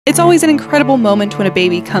It's always an incredible moment when a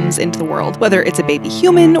baby comes into the world, whether it's a baby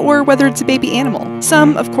human or whether it's a baby animal.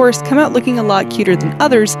 Some, of course, come out looking a lot cuter than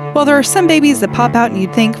others, while there are some babies that pop out and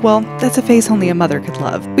you'd think, well, that's a face only a mother could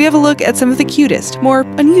love. We have a look at some of the cutest, more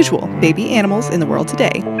unusual baby animals in the world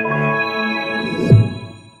today.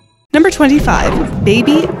 Number 25.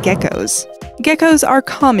 Baby geckos. Geckos are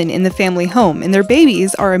common in the family home, and their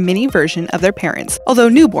babies are a mini version of their parents, although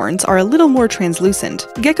newborns are a little more translucent.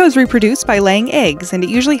 Geckos reproduce by laying eggs, and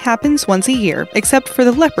it usually happens once a year, except for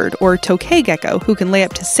the leopard or tokay gecko, who can lay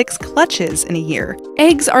up to 6 clutches in a year.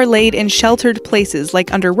 Eggs are laid in sheltered places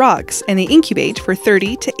like under rocks, and they incubate for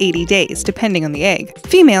 30 to 80 days, depending on the egg.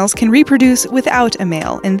 Females can reproduce without a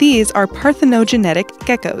male, and these are parthenogenetic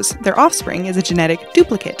geckos. Their offspring is a genetic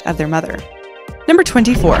duplicate of their mother. Number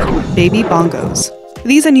 24. Baby bongos.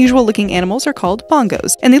 These unusual-looking animals are called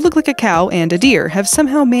bongos, and they look like a cow and a deer have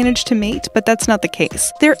somehow managed to mate, but that's not the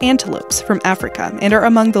case. They're antelopes from Africa and are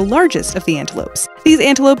among the largest of the antelopes. These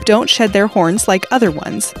antelope don't shed their horns like other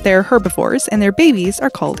ones. They're herbivores, and their babies are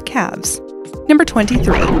called calves. Number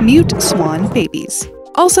 23. Mute swan babies.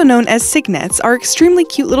 Also known as cygnets, are extremely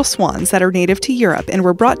cute little swans that are native to Europe and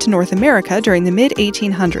were brought to North America during the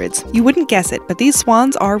mid-1800s. You wouldn't guess it, but these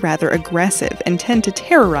swans are rather aggressive and tend to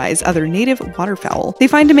terrorize other native waterfowl. They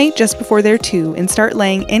find a mate just before they're 2 and start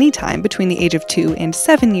laying anytime between the age of 2 and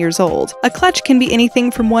 7 years old. A clutch can be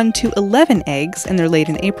anything from 1 to 11 eggs, and they're laid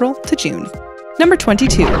in April to June. Number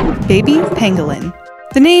 22. Baby pangolin.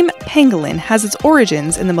 The name pangolin has its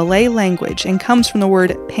origins in the Malay language and comes from the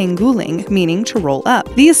word panguling, meaning to roll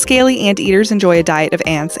up. These scaly anteaters enjoy a diet of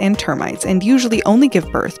ants and termites and usually only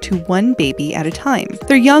give birth to 1 baby at a time.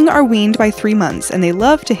 Their young are weaned by 3 months, and they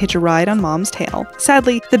love to hitch a ride on mom's tail.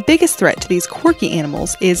 Sadly, the biggest threat to these quirky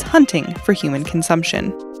animals is hunting for human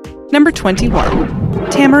consumption. Number 21.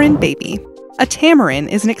 Tamarin baby. A tamarin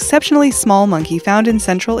is an exceptionally small monkey found in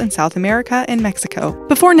Central and South America and Mexico.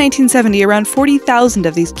 Before 1970, around 40,000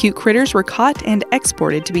 of these cute critters were caught and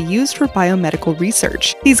exported to be used for biomedical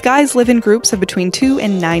research. These guys live in groups of between 2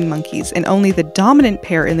 and 9 monkeys, and only the dominant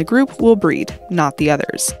pair in the group will breed, not the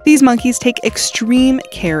others. These monkeys take extreme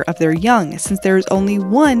care of their young, since there is only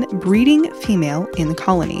 1 breeding female in the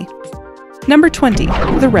colony. Number 20.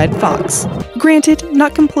 The red fox. Granted,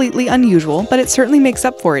 not completely unusual, but it certainly makes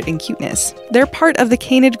up for it in cuteness. They're part of the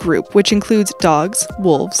canid group, which includes dogs,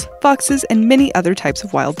 wolves, foxes, and many other types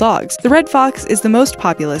of wild dogs. The red fox is the most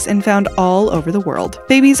populous and found all over the world.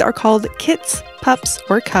 Babies are called kits, pups,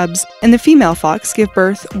 or cubs, and the female fox gives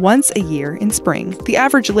birth once a year in spring. The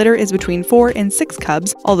average litter is between 4 and 6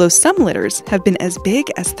 cubs, although some litters have been as big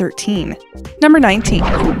as 13. Number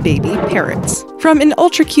 19. Baby parrots. From an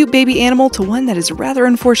ultra-cute baby animal to one that is rather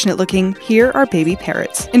unfortunate looking, here are baby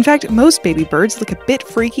parrots. In fact, most baby birds look a bit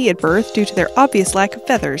freaky at birth due to their obvious lack of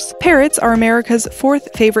feathers. Parrots are America's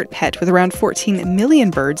 4th favorite pet, with around 14 million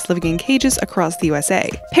birds living in cages across the USA.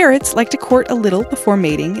 Parrots like to court a little before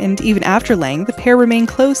mating, and even after laying, the pair remain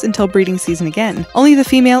close until breeding season again. Only the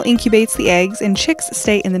female incubates the eggs, and chicks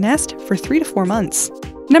stay in the nest for 3 to 4 months.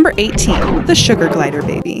 Number 18. The sugar glider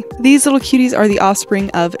baby. These little cuties are the offspring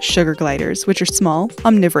of sugar gliders, which are small,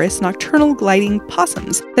 omnivorous, nocturnal gliding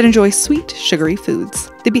possums that enjoy sweet, sugary foods.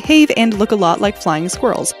 They behave and look a lot like flying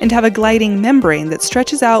squirrels, and have a gliding membrane that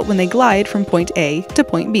stretches out when they glide from point A to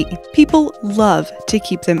point B. People love to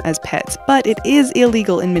keep them as pets, but it is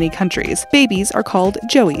illegal in many countries. Babies are called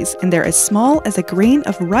joeys, and they're as small as a grain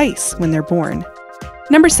of rice when they're born.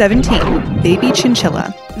 Number 17. Baby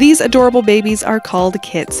chinchilla. These adorable babies are called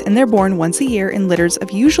kits, and they're born once a year in litters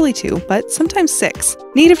of usually 2, but sometimes 6.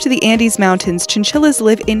 Native to the Andes Mountains, chinchillas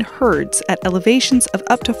live in herds at elevations of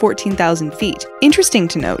up to 14,000 feet. Interesting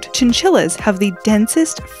to note, chinchillas have the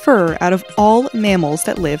densest fur out of all mammals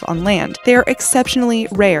that live on land. They are exceptionally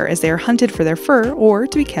rare as they are hunted for their fur or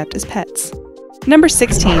to be kept as pets. Number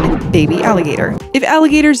 16. Baby alligator. If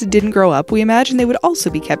alligators didn't grow up, we imagine they would also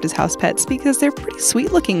be kept as house pets because they're pretty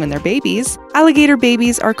sweet looking when they're babies. Alligator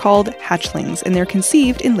babies are called hatchlings, and they're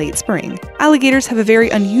conceived in late spring. Alligators have a very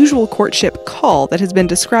unusual courtship call that has been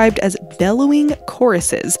described as bellowing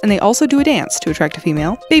choruses, and they also do a dance to attract a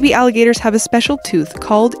female. Baby alligators have a special tooth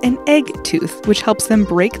called an egg tooth, which helps them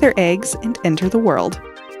break their eggs and enter the world.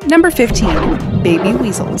 Number 15. Baby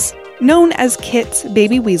weasels. Known as kits,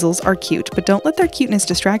 baby weasels are cute, but don't let their cuteness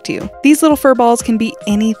distract you. These little fur balls can be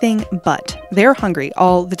anything but. They're hungry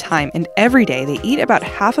all the time, and every day they eat about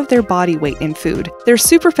half of their body weight in food. Their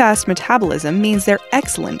super fast metabolism means they're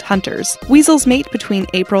excellent hunters. Weasels mate between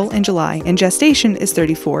April and July, and gestation is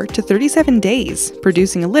 34 to 37 days,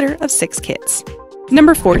 producing a litter of 6 kits.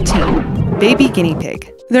 Number 14. Baby guinea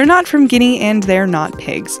pig. They're not from Guinea and they're not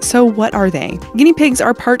pigs. So what are they? Guinea pigs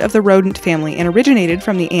are part of the rodent family and originated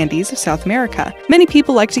from the Andes of South America. Many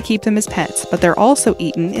people like to keep them as pets, but they're also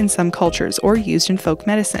eaten in some cultures or used in folk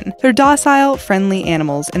medicine. They're docile, friendly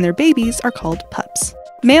animals, and their babies are called pups.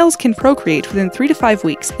 Males can procreate within 3 to 5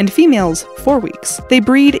 weeks, and females 4 weeks. They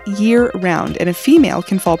breed year-round, and a female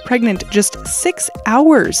can fall pregnant just 6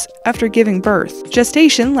 hours after giving birth.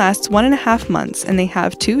 Gestation lasts 1.5 months, and they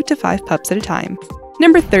have 2 to 5 pups at a time.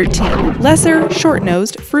 Number 13. Lesser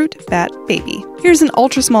short-nosed fruit bat baby. Here's an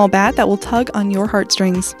ultra-small bat that will tug on your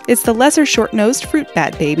heartstrings. It's the lesser short-nosed fruit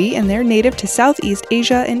bat baby, and they're native to Southeast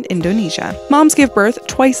Asia and Indonesia. Moms give birth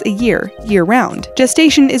twice a year, year-round.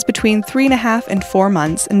 Gestation is between 3.5 and 4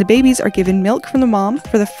 months, and the babies are given milk from the mom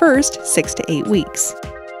for the first 6 to 8 weeks.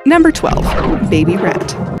 Number 12. Baby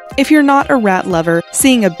rat. If you're not a rat lover,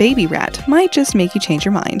 seeing a baby rat might just make you change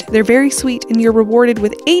your mind. They're very sweet, and you're rewarded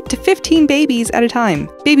with 8 to 15 babies at a time.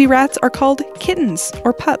 Baby rats are called kittens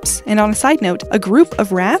or pups, and on a side note, a group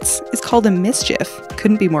of rats is called a mischief.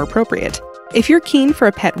 Couldn't be more appropriate. If you're keen for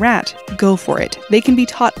a pet rat, go for it. They can be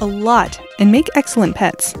taught a lot and make excellent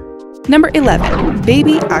pets. Number 11.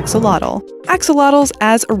 Baby axolotl. Axolotls,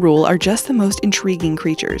 as a rule, are just the most intriguing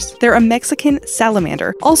creatures. They're a Mexican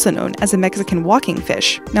salamander, also known as a Mexican walking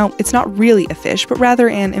fish. Now, it's not really a fish, but rather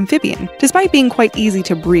an amphibian. Despite being quite easy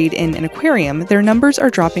to breed in an aquarium, their numbers are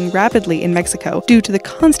dropping rapidly in Mexico due to the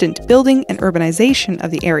constant building and urbanization of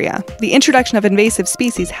the area. The introduction of invasive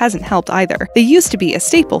species hasn't helped either. They used to be a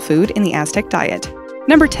staple food in the Aztec diet.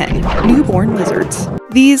 Number 10. Newborn lizards.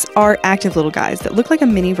 These are active little guys that look like a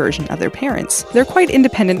mini version of their parents. They're quite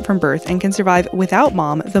independent from birth and can survive without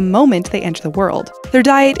mom the moment they enter the world. Their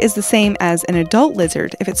diet is the same as an adult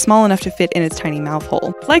lizard if it's small enough to fit in its tiny mouth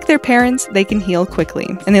hole. Like their parents, they can heal quickly,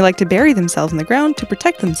 and they like to bury themselves in the ground to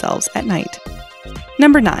protect themselves at night.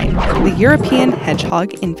 Number 9. The European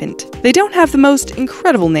hedgehog infant. They don't have the most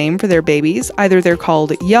incredible name for their babies. Either they're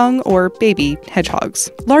called young or baby hedgehogs.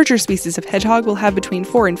 Larger species of hedgehog will have between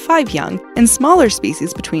 4 and 5 young, and smaller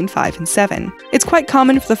species between 5 and 7. It's quite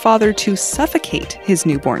common for the father to suffocate his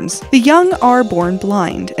newborns. The young are born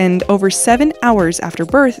blind, and over 7 hours after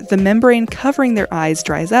birth, the membrane covering their eyes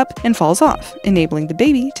dries up and falls off, enabling the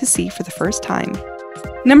baby to see for the first time.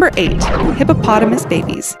 Number 8. Hippopotamus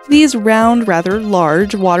babies. These round, rather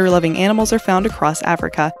large, water-loving animals are found across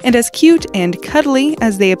Africa, and as cute and cuddly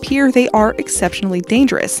as they appear, they are exceptionally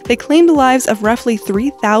dangerous. They claim the lives of roughly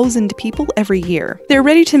 3,000 people every year. They're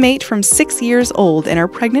ready to mate from 6 years old and are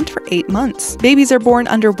pregnant for 8 months. Babies are born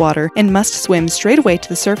underwater and must swim straight away to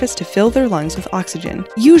the surface to fill their lungs with oxygen.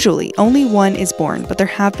 Usually, only one is born, but there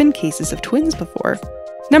have been cases of twins before.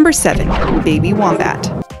 Number 7. Baby wombat.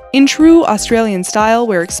 In true Australian style,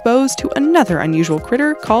 we're exposed to another unusual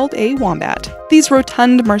critter called a wombat. These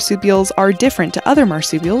rotund marsupials are different to other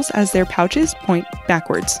marsupials as their pouches point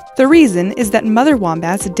backwards. The reason is that mother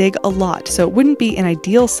wombats dig a lot, so it wouldn't be an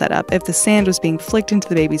ideal setup if the sand was being flicked into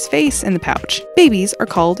the baby's face in the pouch. Babies are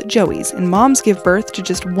called joeys, and moms give birth to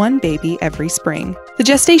just one baby every spring. The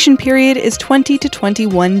gestation period is 20 to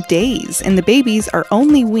 21 days, and the babies are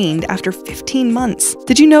only weaned after 15 months.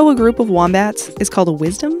 Did you know a group of wombats is called a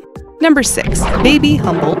wisdom? Number 6. Baby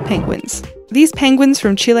Humboldt penguins. These penguins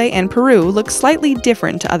from Chile and Peru look slightly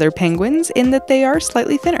different to other penguins in that they are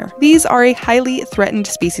slightly thinner. These are a highly threatened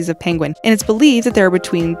species of penguin, and it's believed that there are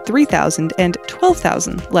between 3,000 and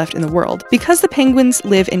 12,000 left in the world. Because the penguins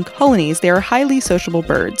live in colonies, they are highly sociable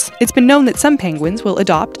birds. It's been known that some penguins will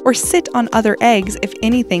adopt or sit on other eggs if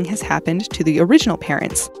anything has happened to the original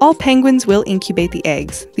parents. All penguins will incubate the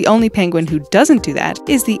eggs. The only penguin who doesn't do that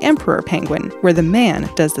is the emperor penguin, where the man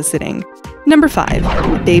does the sitting. Number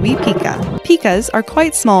 5. Baby pika. Pikas are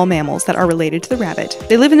quite small mammals that are related to the rabbit.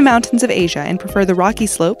 They live in the mountains of Asia and prefer the rocky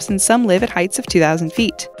slopes, and some live at heights of 2,000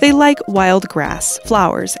 feet. They like wild grass,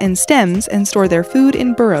 flowers, and stems and store their food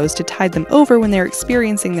in burrows to tide them over when they're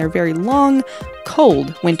experiencing their very long,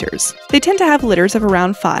 cold winters. They tend to have litters of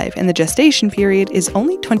around 5, and the gestation period is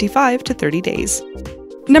only 25 to 30 days.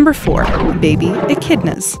 Number 4. Baby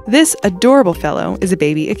echidnas. This adorable fellow is a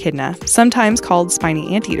baby echidna, sometimes called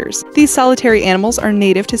spiny anteaters. These solitary animals are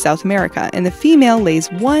native to South America, and the female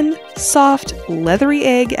lays one soft, leathery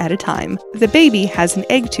egg at a time. The baby has an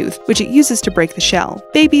egg tooth, which it uses to break the shell.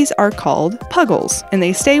 Babies are called puggles, and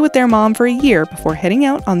they stay with their mom for a year before heading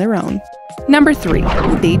out on their own. Number 3.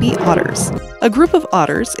 Baby otters. A group of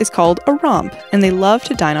otters is called a romp, and they love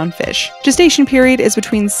to dine on fish. Gestation period is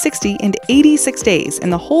between 60 and 86 days,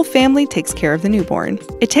 and the whole family takes care of the newborn.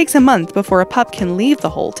 It takes a month before a pup can leave the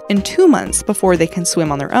holt, and 2 months before they can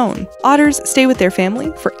swim on their own. Otters stay with their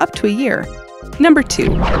family for up to a year. Number 2.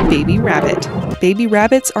 Baby rabbit. Baby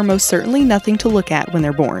rabbits are most certainly nothing to look at when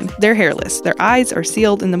they're born. They're hairless, their eyes are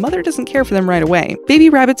sealed, and the mother doesn't care for them right away. Baby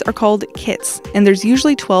rabbits are called kits, and there's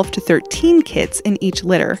usually 12 to 13 kits in each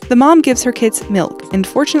litter. The mom gives her kits milk, and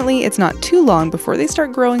fortunately it's not too long before they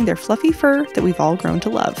start growing their fluffy fur that we've all grown to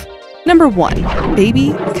love. Number 1.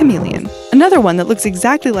 Baby chameleon. Another one that looks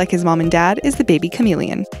exactly like his mom and dad is the baby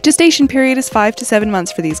chameleon. Gestation period is 5 to 7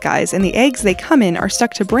 months for these guys, and the eggs they come in are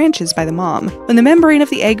stuck to branches by the mom. When the membrane of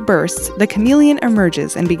the egg bursts, the chameleon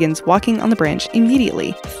emerges and begins walking on the branch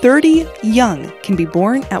immediately. 30 young can be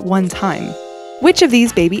born at one time. Which of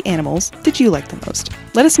these baby animals did you like the most?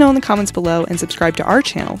 Let us know in the comments below and subscribe to our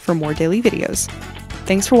channel for more daily videos.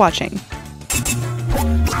 Thanks for watching.